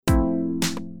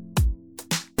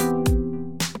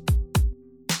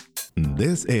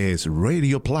This is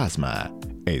Radio Plasma,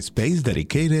 a space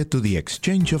dedicated to the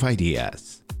exchange of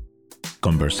ideas,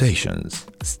 conversations,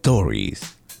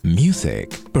 stories,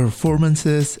 music,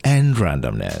 performances, and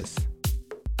randomness.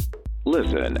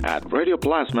 Listen at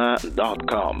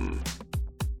radioplasma.com.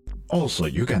 Also,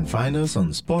 you can find us on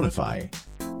Spotify,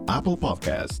 Apple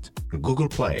Podcast, Google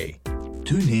Play,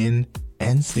 TuneIn,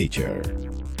 and Stitcher.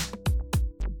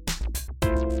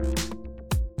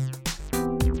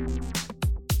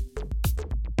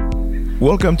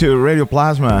 Welcome to Radio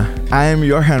Plasma. I am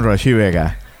Johan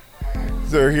Rashivega.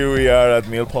 So here we are at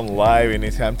Millpond.Live in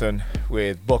Easthampton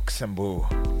with Vox Sambou.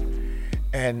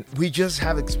 And we just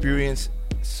have experienced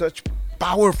such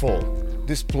powerful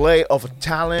display of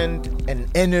talent and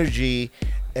energy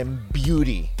and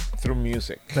beauty through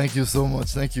music. Thank you so much.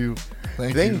 Thank you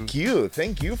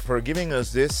for giving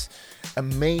us this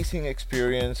amazing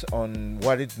experience on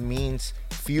what it means: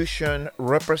 fusion,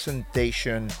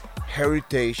 representation,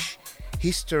 heritage,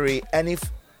 history. And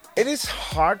if it is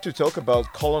hard to talk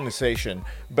about colonization,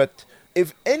 but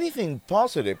if anything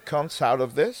positive comes out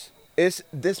of this, is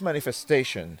this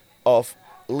manifestation of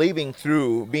living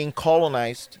through being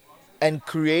colonized and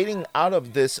creating out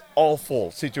of this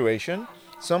awful situation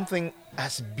something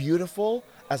as beautiful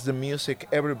as the music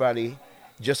everybody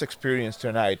just experienced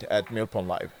tonight at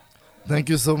Millpond.Live. Thank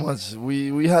you so much.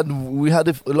 We had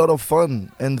a lot of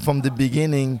fun, and from the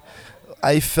beginning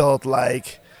I felt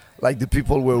like the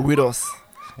people were with us,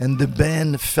 and the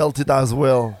band felt it as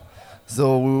well.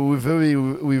 So we're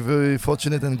very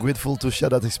fortunate and grateful to share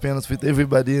that experience with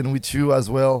everybody and with you as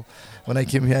well. When I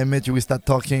came here, I met you, we started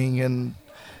talking, and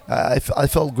I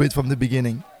felt great from the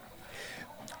beginning.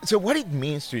 So what it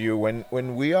means to you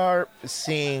when we are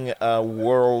seeing a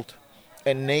world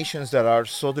and nations that are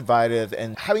so divided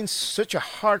and having such a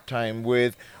hard time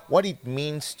with what it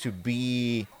means to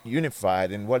be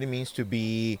unified and what it means to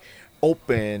be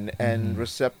open and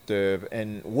receptive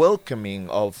and welcoming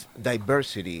of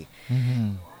diversity.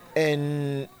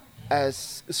 And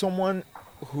as someone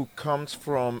who comes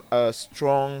from a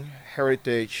strong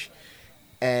heritage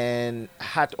and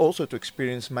had also to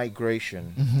experience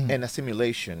migration and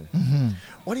assimilation,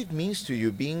 what it means to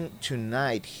you being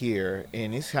tonight here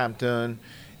in Easthampton,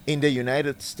 in the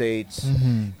United States,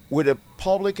 with a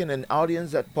public and an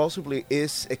audience that possibly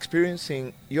is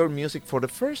experiencing your music for the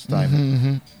first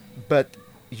time, but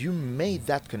you made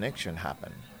that connection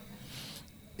happen.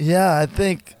 Yeah, I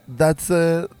think that's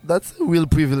a real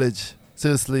privilege,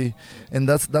 seriously, and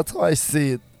that's how I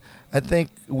see it. I think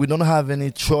we don't have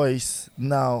any choice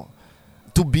now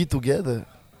to be together,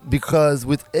 because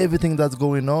with everything that's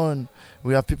going on,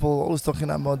 we have people always talking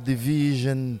about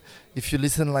division. If you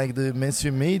listen like the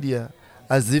mainstream media,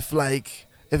 as if like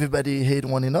everybody hate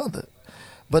one another.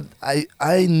 But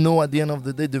I know at the end of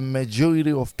the day, the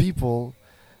majority of people,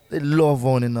 they love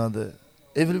one another.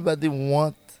 Everybody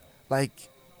want like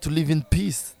to live in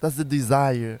peace. That's the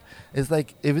desire. It's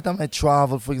like every time I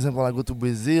travel, for example, I go to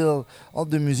Brazil, all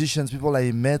the musicians, people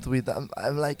I met with,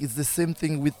 I'm like, it's the same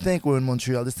thing we think we're in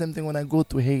Montreal. The same thing when I go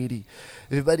to Haiti.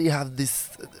 Everybody have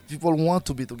this, people want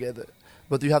to be together.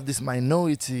 But you have this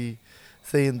minority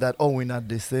saying that, oh, we're not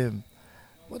the same.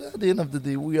 But at the end of the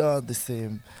day, we are the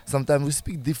same. Sometimes we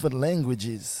speak different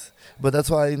languages. But that's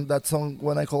why in that song,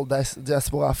 when I call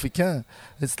Diaspora Africain,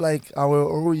 it's like our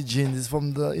origin is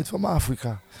from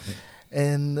Africa.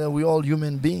 And we're all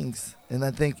human beings. And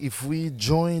I think if we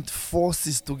join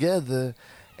forces together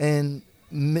and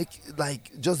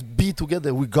just be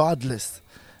together regardless.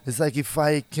 It's like if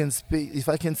I can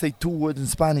say 2 words in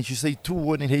Spanish, you say 2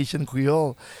 words in Haitian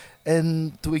Creole,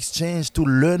 and to exchange, to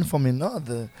learn from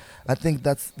another. I think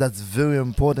that's very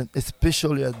important,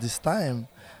 especially at this time,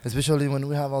 especially when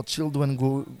we have our children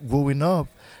growing up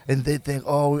and they think,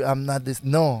 oh, I'm not this.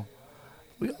 No,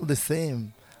 we're all the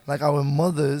same. Like our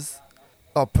mothers,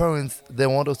 our parents, they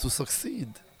want us to succeed.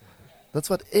 That's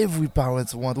what every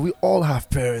parent wants. We all have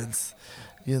parents,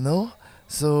 you know?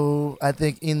 So I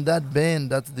think in that band,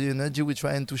 that's the energy we're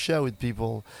trying to share with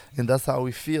people, and that's how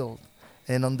we feel.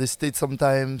 And on the stage,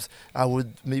 sometimes I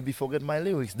would maybe forget my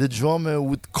lyrics. The drummer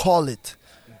would call it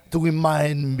to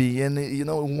remind me, and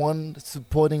one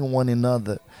supporting one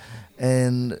another,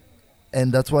 and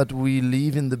that's what we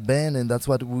live in the band, and that's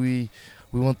what we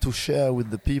want to share with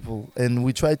the people. And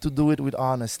we try to do it with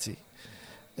honesty,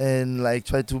 and like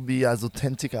try to be as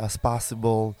authentic as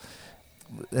possible,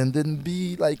 and then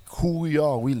be like who we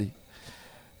are really.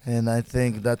 And I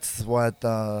think that's what.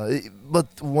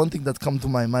 But one thing that comes to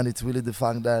my mind is really the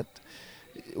fact that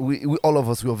we all of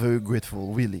us, we are very grateful,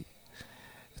 really,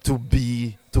 to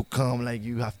come. Like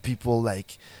you have people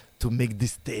like to make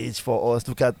this stage for us.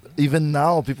 Look at even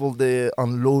now, people they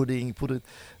unloading,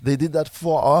 they did that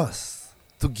for us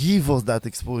to give us that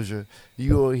exposure.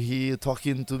 You're here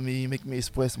talking to me, make me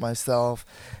express myself,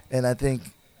 and I think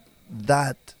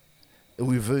that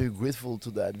we're very grateful to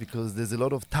that because there's a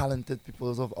lot of talented people,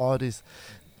 lots of artists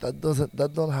that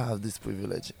don't have this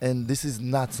privilege, and this is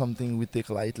not something we take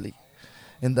lightly.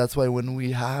 And that's why when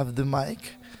we have the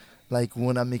mic, like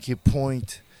when I make a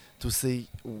point to say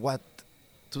what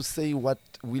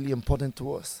really important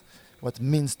to us, what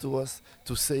means to us,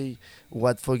 to say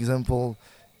what, for example,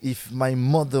 if my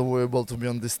mother were able to be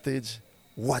on the stage,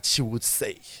 what she would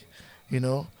say, you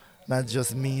know, not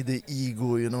just me, the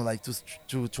ego, you know, like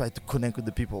to try to connect with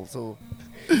the people. So,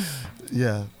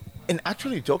 yeah. And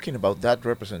actually, talking about that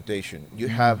representation, you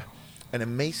have an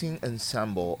amazing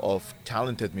ensemble of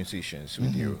talented musicians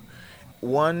with you.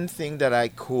 One thing that I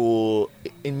could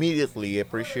immediately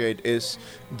appreciate is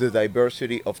the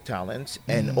diversity of talents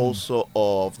and also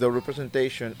of the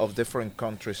representation of different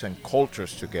countries and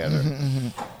cultures together.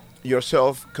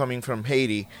 Yourself coming from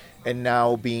Haiti and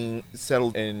now being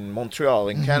settled in Montreal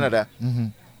in Canada,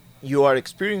 you are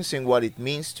experiencing what it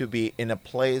means to be in a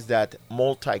place that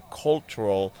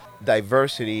multicultural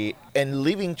diversity and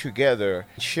living together,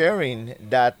 sharing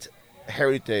that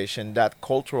heritage and that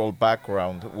cultural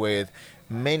background with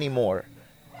many more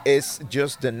is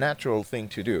just the natural thing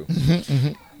to do.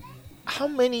 How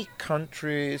many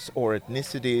countries or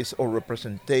ethnicities or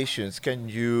representations can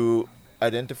you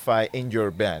identify in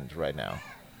your band right now?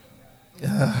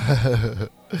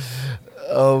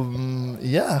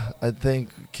 Yeah, I think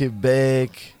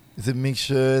Quebec is a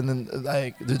mixture, and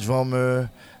like the drummer,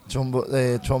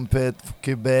 trumpet,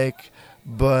 Quebec,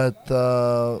 but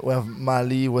we have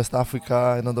Mali, West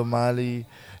Africa, another Mali,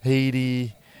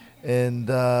 Haiti, and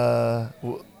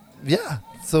yeah,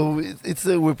 so it's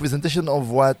a representation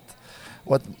of what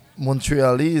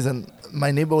Montreal is, and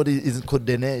my neighborhood is in Côte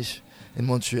des Neiges in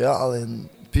Montreal, and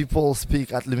people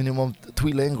speak at the minimum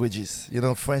 3 languages, you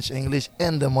know, French, English,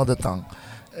 and the mother tongue.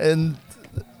 And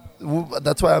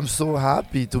that's why I'm so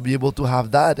happy to be able to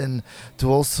have that and to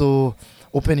also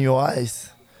open your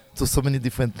eyes to so many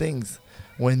different things.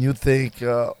 When you think,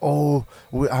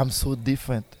 I'm so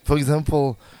different. For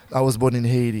example, I was born in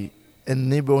Haiti, and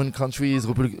neighboring country is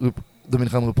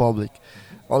Dominican Republic.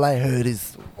 All I heard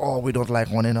is, we don't like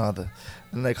one another.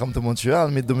 And I come to Montreal,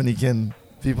 meet Dominican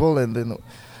people, and then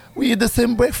we eat the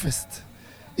same breakfast.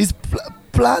 It's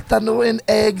plátano and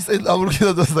eggs, and I'm looking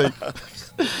at us like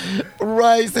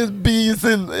rice and beans,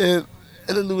 and then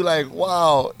we're like,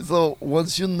 wow. So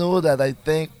once you know that, I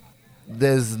think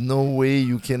there's no way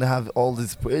you can have all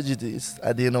this prejudice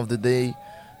at the end of the day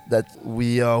that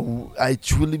I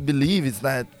truly believe it's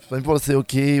not. When people say,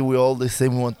 okay, we're all the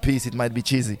same, we want peace, it might be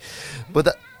cheesy.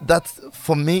 But that's,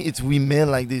 for me, it's we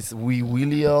men like this. We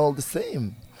really are all the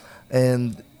same.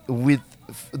 And with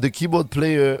the keyboard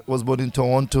player was born in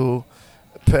Toronto,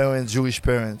 Jewish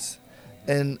parents.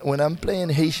 And when I'm playing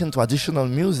Haitian traditional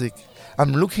music,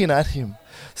 I'm looking at him.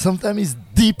 Sometimes he's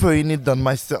deeper in it than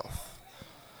myself,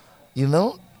 you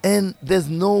know? And there's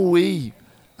no way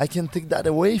I can take that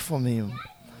away from him.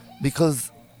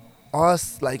 Because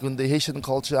us, like in the Haitian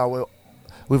culture, our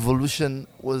revolution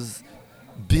was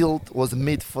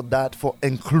made for that, for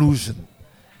inclusion.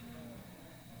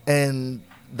 And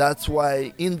that's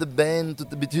why in the band,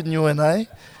 between you and I,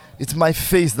 it's my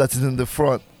face that is in the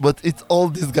front, but it's all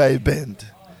this guy band.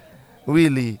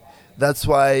 Really. That's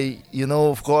why, you know,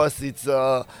 of course, it's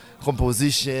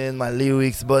composition, my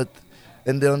lyrics,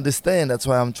 and they understand. That's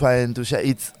why I'm trying to share.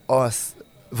 It's us.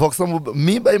 Vox Sambou,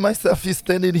 me by myself is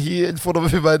standing here in front of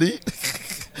everybody.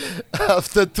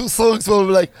 After 2 songs, we'll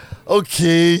be like,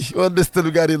 okay, we understand,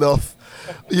 we got enough.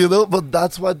 You know, but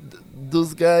that's what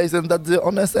those guys, and that's the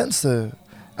honest answer.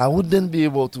 I wouldn't be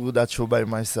able to do that show by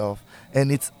myself.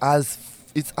 And it's as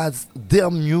their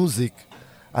music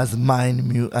as my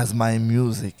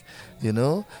music, you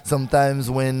know? Sometimes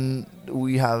when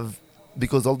we have,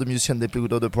 because all the musicians, they play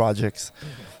with other projects.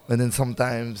 And then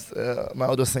sometimes my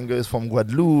other singer is from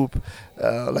Guadeloupe.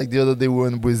 Like the other day we were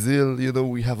in Brazil, you know,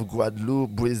 we have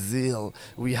Guadeloupe, Brazil,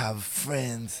 we have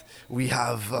France, we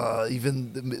have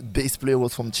even the bass player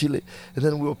was from Chile. And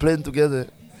then we were playing together.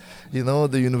 You know,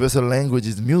 the universal language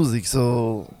is music,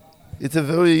 so it's a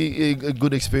very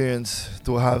good experience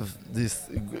to have these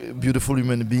beautiful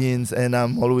human beings, and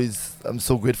I'm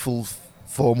so grateful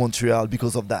for Montreal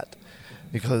because of that,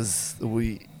 because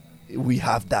we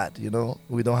have that, you know.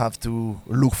 We don't have to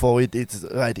look for it. It's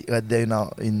right there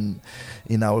now in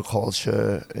our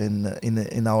culture,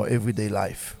 in our everyday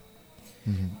life.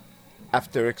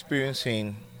 After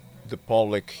experiencing the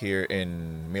public here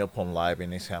in Millpond.Live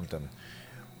in Easthampton,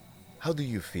 How do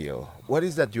you feel? What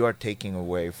is that you are taking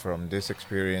away from this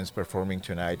experience performing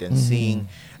tonight and seeing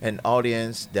an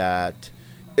audience that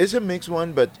is a mixed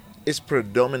one, but is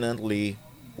predominantly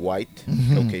white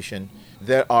Caucasian?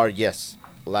 There are, yes,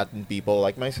 Latin people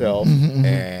like myself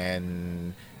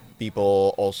and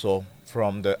people also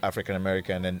from the African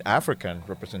American and African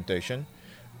representation,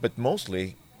 but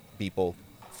mostly people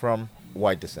from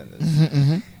white descendants.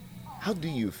 How do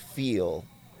you feel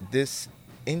this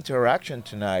interaction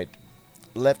tonight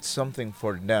left something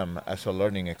for them as a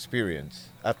learning experience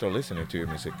after listening to your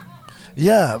music?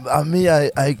 Yeah,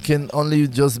 I can only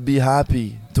just be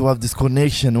happy to have this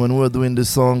connection when we were doing the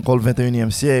song called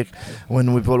 21e siècle,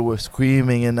 when people were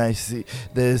screaming and I see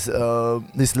there's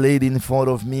this lady in front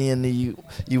of me and he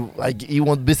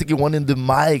basically wanted the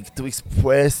mic to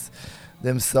express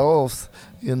themselves,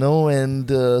 you know, and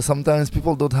sometimes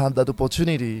people don't have that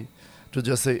opportunity to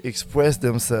just say express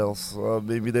themselves.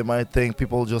 Maybe they might think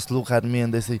people just look at me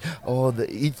and they say, oh,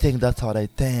 he think that's what I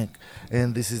think,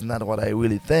 and this is not what I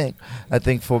really think. I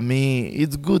think for me,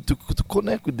 it's good to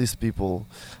connect with these people,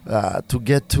 to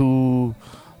get to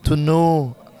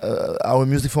know our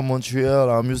music from Montreal,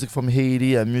 our music from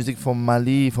Haiti, our music from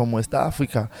Mali, from West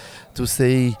Africa, to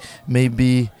say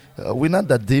maybe we're not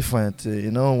that different,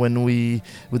 you know, when we,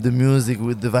 with the music,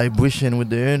 with the vibration, with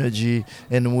the energy,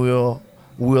 and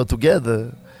we're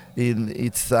together.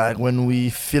 It's like when we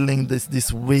feeling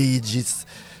this rage,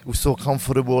 we're so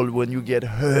comfortable. When you get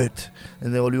hurt,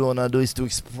 and all you wanna do is to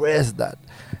express that.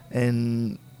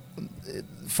 And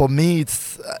for me,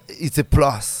 it's a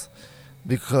plus,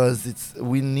 because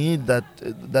we need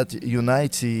that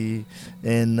unity,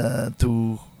 and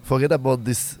to forget about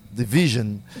this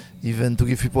division, even to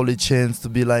give people a chance to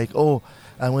be like, oh,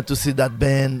 I went to see that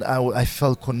band, I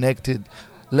felt connected.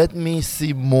 Let me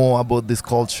see more about this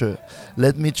culture.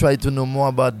 Let me try to know more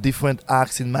about different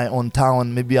acts in my own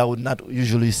town. Maybe I would not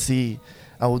usually see.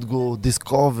 I would go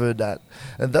discover that.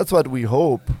 And that's what we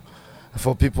hope,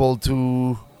 for people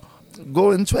to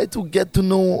go and try to get to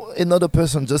know another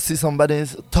person, just see somebody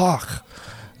talk.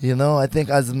 You know, I think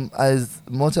as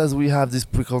much as we have this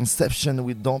preconception,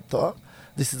 we don't talk.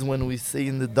 This is when we stay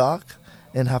in the dark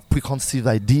and have preconceived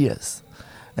ideas.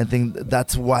 I think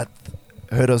that's what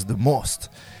hurt us the most,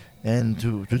 and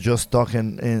to just talk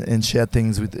and share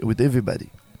things with everybody.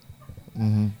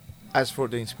 As for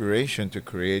the inspiration to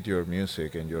create your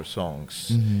music and your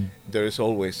songs, there is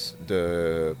always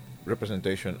the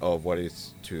representation of what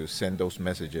is to send those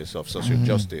messages of social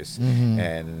justice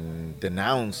and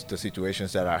denounce the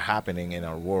situations that are happening in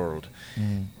our world.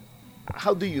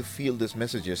 How do you feel these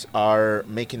messages are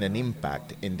making an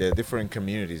impact in the different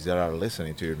communities that are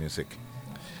listening to your music?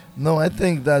 No, I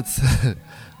think that's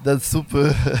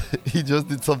super. He just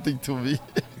did something to me.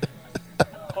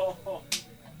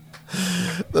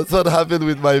 That's what happened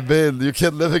with my band. You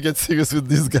can never get serious with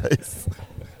these guys.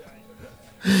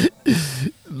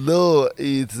 No,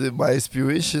 it's my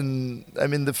inspiration. I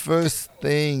mean, the first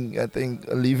thing, I think,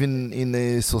 living in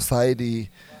a society,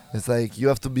 it's like you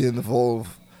have to be involved.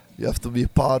 You have to be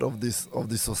part of this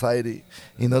society.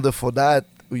 In order for that,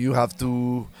 you have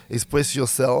to express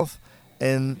yourself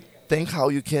and think how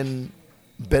you can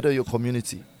better your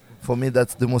community. For me,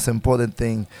 that's the most important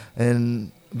thing.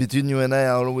 And between you and I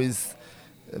always,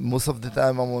 most of the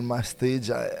time I'm on my stage,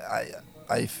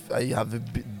 I have a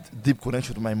deep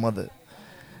connection to my mother.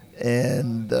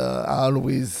 And I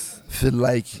always feel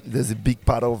like there's a big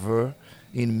part of her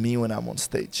in me when I'm on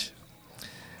stage.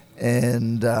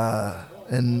 And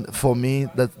for me,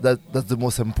 that's the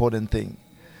most important thing.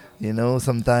 You know,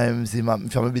 sometimes if I'm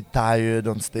a bit tired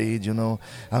on stage, you know,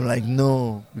 I'm like,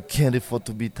 no, you can't afford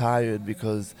to be tired,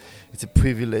 because it's a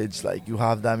privilege. Like, you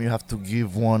have them, you have to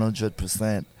give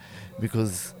 100%,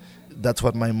 because that's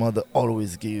what my mother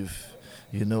always gave,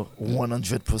 you know,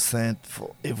 100%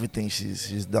 for everything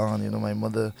she's done. You know, my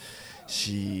mother,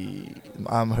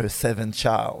 I'm her seventh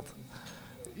child,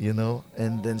 you know,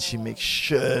 and then she makes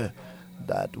sure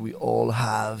that we all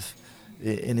have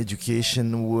an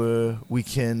education where we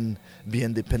can be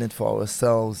independent for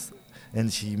ourselves,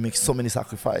 and she makes so many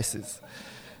sacrifices.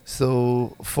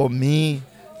 So for me,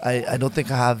 I don't think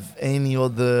I have any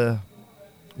other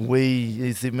way,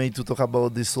 is it made to talk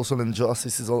about this social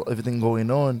injustices, everything going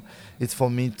on. It's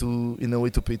for me to, in a way,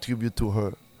 to pay tribute to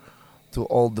her, to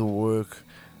all the work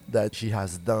that she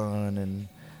has done and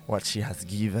what she has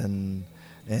given.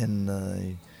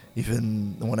 And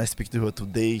even when I speak to her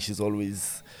today, she's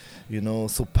always, you know,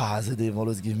 so positive,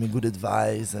 always give me good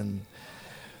advice. And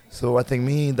so I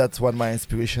think that's what my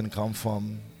inspiration comes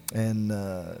from. And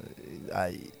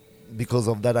because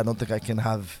of that, I don't think I can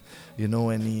have,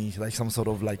 any like some sort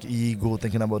of like ego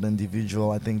thinking about the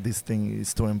individual. I think this thing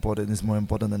is too important. It's more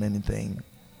important than anything.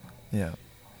 Yeah.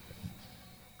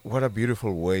 What a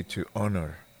beautiful way to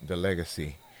honor the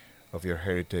legacy of your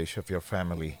heritage, of your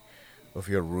family, of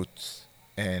your roots.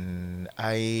 And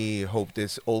I hope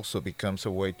this also becomes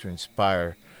a way to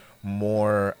inspire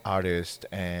more artists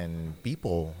and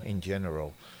people in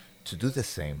general to do the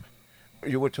same.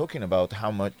 You were talking about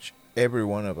how much every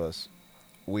one of us,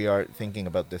 we are thinking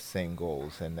about the same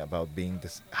goals and about being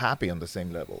happy on the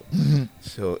same level.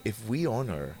 So if we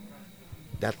honor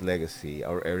that legacy,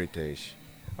 our heritage,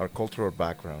 our cultural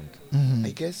background, I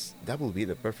guess that will be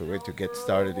the perfect way to get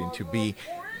started and to be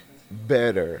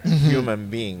better human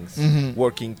beings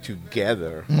working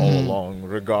together all along,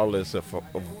 regardless of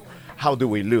how do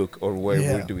we look or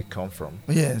where do we come from.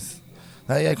 Yes,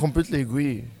 I completely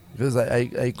agree, because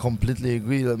I completely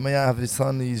agree. I have a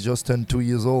son, he's just turned 2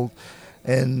 years old,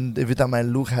 and every time I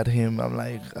look at him, I'm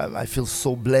like, I feel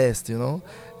so blessed,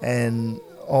 and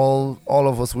all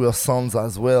of us, we are sons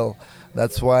as well.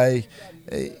 That's why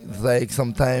like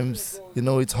sometimes,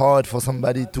 it's hard for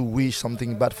somebody to wish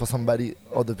something bad for somebody,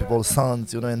 other people's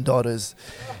sons, and daughters.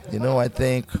 I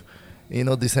think,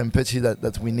 this empathy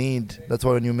that we need. That's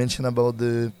why when you mention about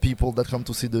the people that come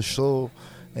to see the show,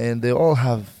 and they all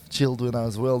have children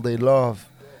as well, they love,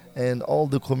 and all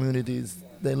the communities,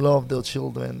 they love their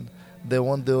children. They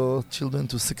want their children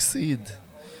to succeed.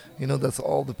 That's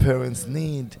all the parents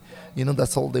need.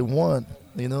 That's all they want.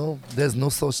 There's no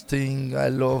such thing, I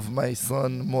love my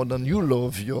son more than you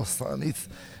love your son. It's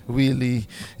really,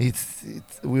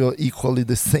 we are equally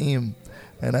the same.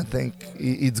 And I think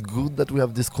it's good that we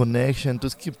have this connection to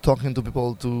keep talking to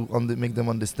people to make them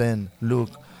understand, look,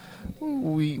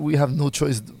 we have no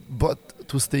choice but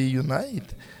to stay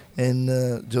united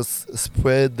and just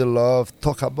spread the love,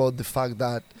 talk about the fact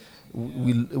that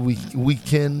we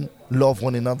can love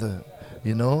one another,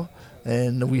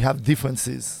 and we have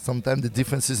differences. Sometimes the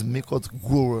differences make us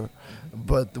grow,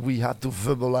 but we have to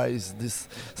verbalize this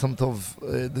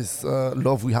this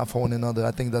love we have for one another.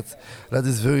 I think that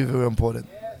is very, very important.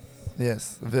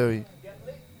 Yes, very.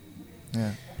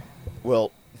 Yeah.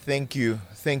 Well, thank you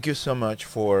so much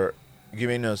for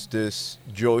giving us this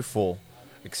joyful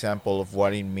example of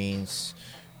what it means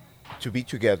to be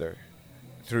together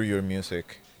through your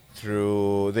music,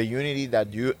 through the unity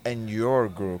that you and your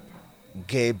group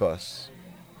gave us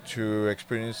to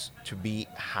experience, to be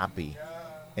happy,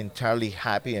 entirely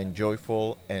happy and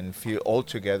joyful, and feel all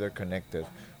together connected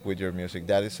with your music.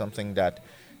 That is something that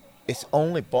is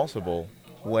only possible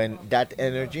when that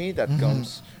energy that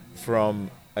comes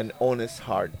from an honest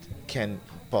heart can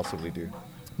possibly do.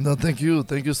 No, thank you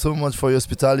so much for your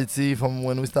hospitality. From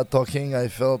when we start talking, I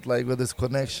felt like with this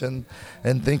connection,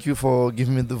 and thank you for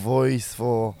giving me the voice,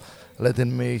 for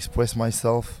letting me express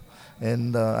myself.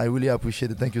 And I really appreciate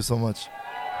it. Thank you so much.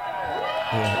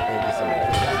 Yeah, thank you so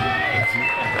much.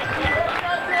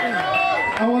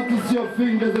 I want to see your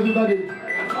fingers, everybody.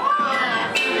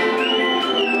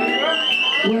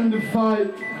 We're in the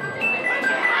fight.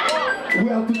 We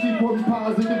have to keep on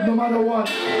positive no matter what.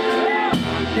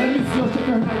 Let me see your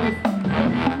chicken like this.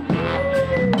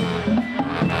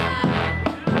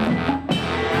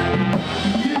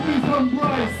 Give me some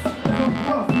rice, some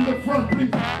broth in the front,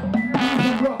 please. Give me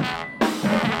some broth.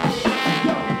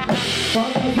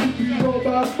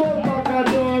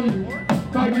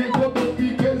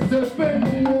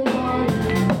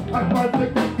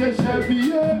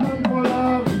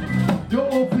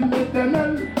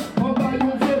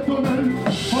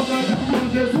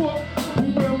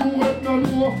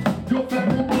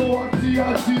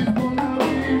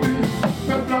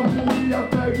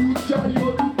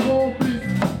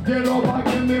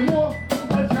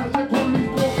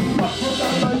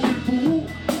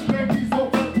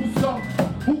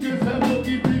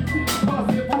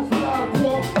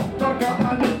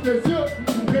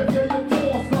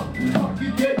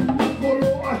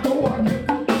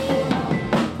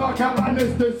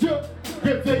 Anesthésieux,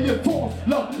 réveillez force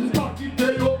là, pas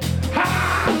quitter l'eau. Ha!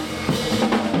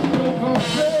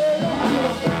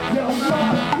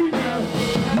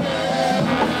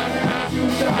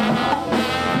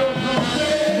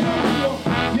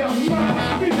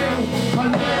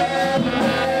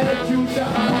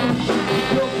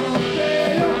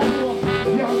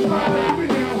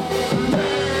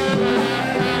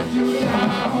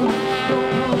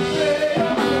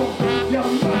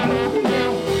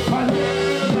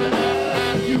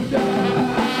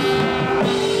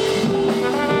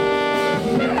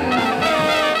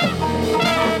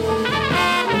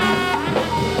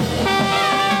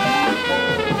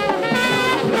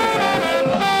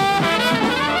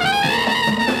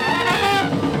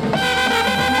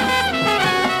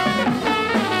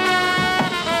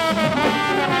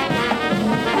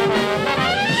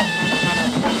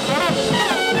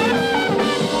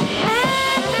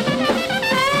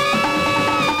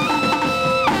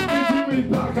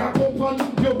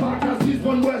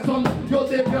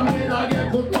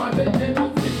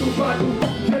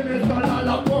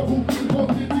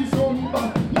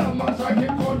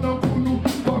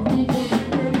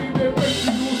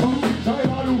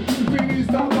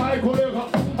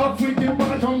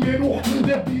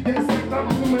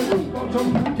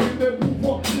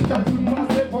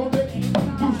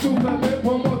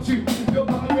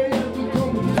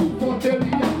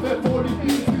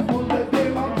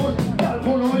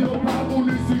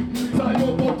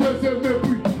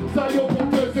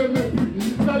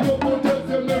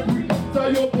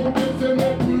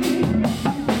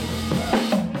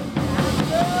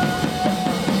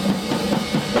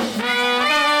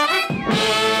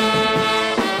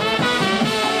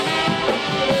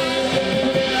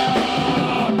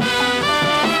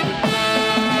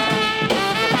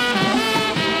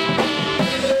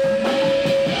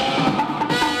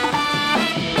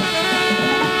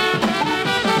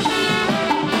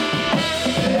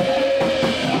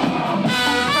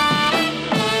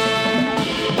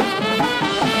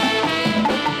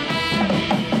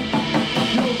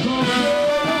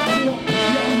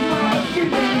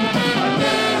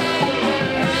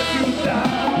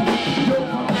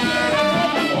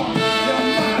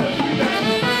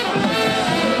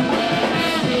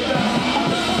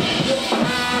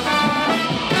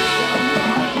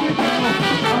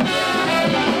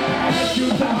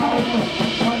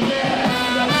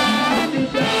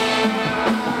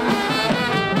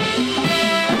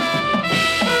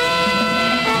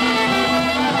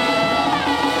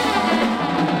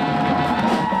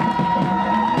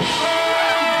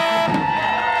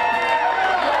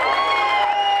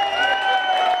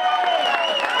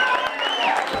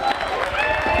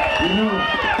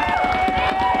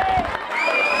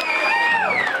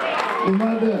 No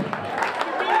matter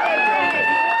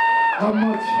how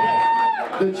much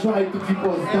they try to keep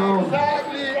us down,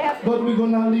 but we're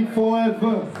gonna live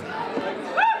forever.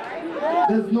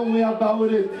 There's no way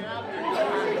about it,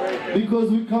 because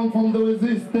we come from the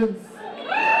resistance.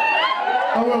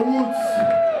 Our roots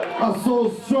are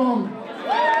so strong.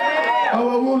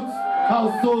 Our roots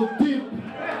are so deep.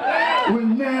 We'll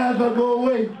never go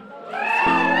away.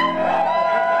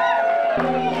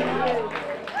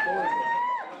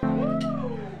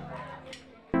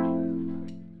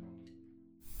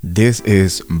 This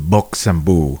is Vox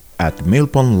Sambou at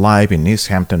Millpond.Live in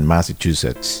Easthampton,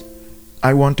 Massachusetts.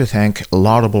 I want to thank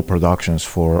Laudable Productions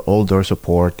for all their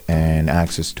support and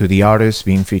access to the artists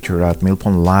being featured at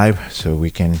Millpond.Live so we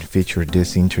can feature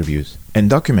these interviews and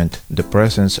document the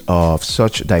presence of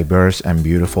such diverse and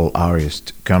beautiful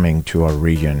artists coming to our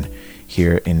region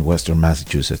here in Western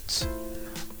Massachusetts.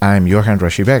 I'm Johan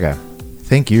Rashi Vega.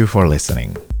 Thank you for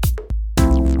listening.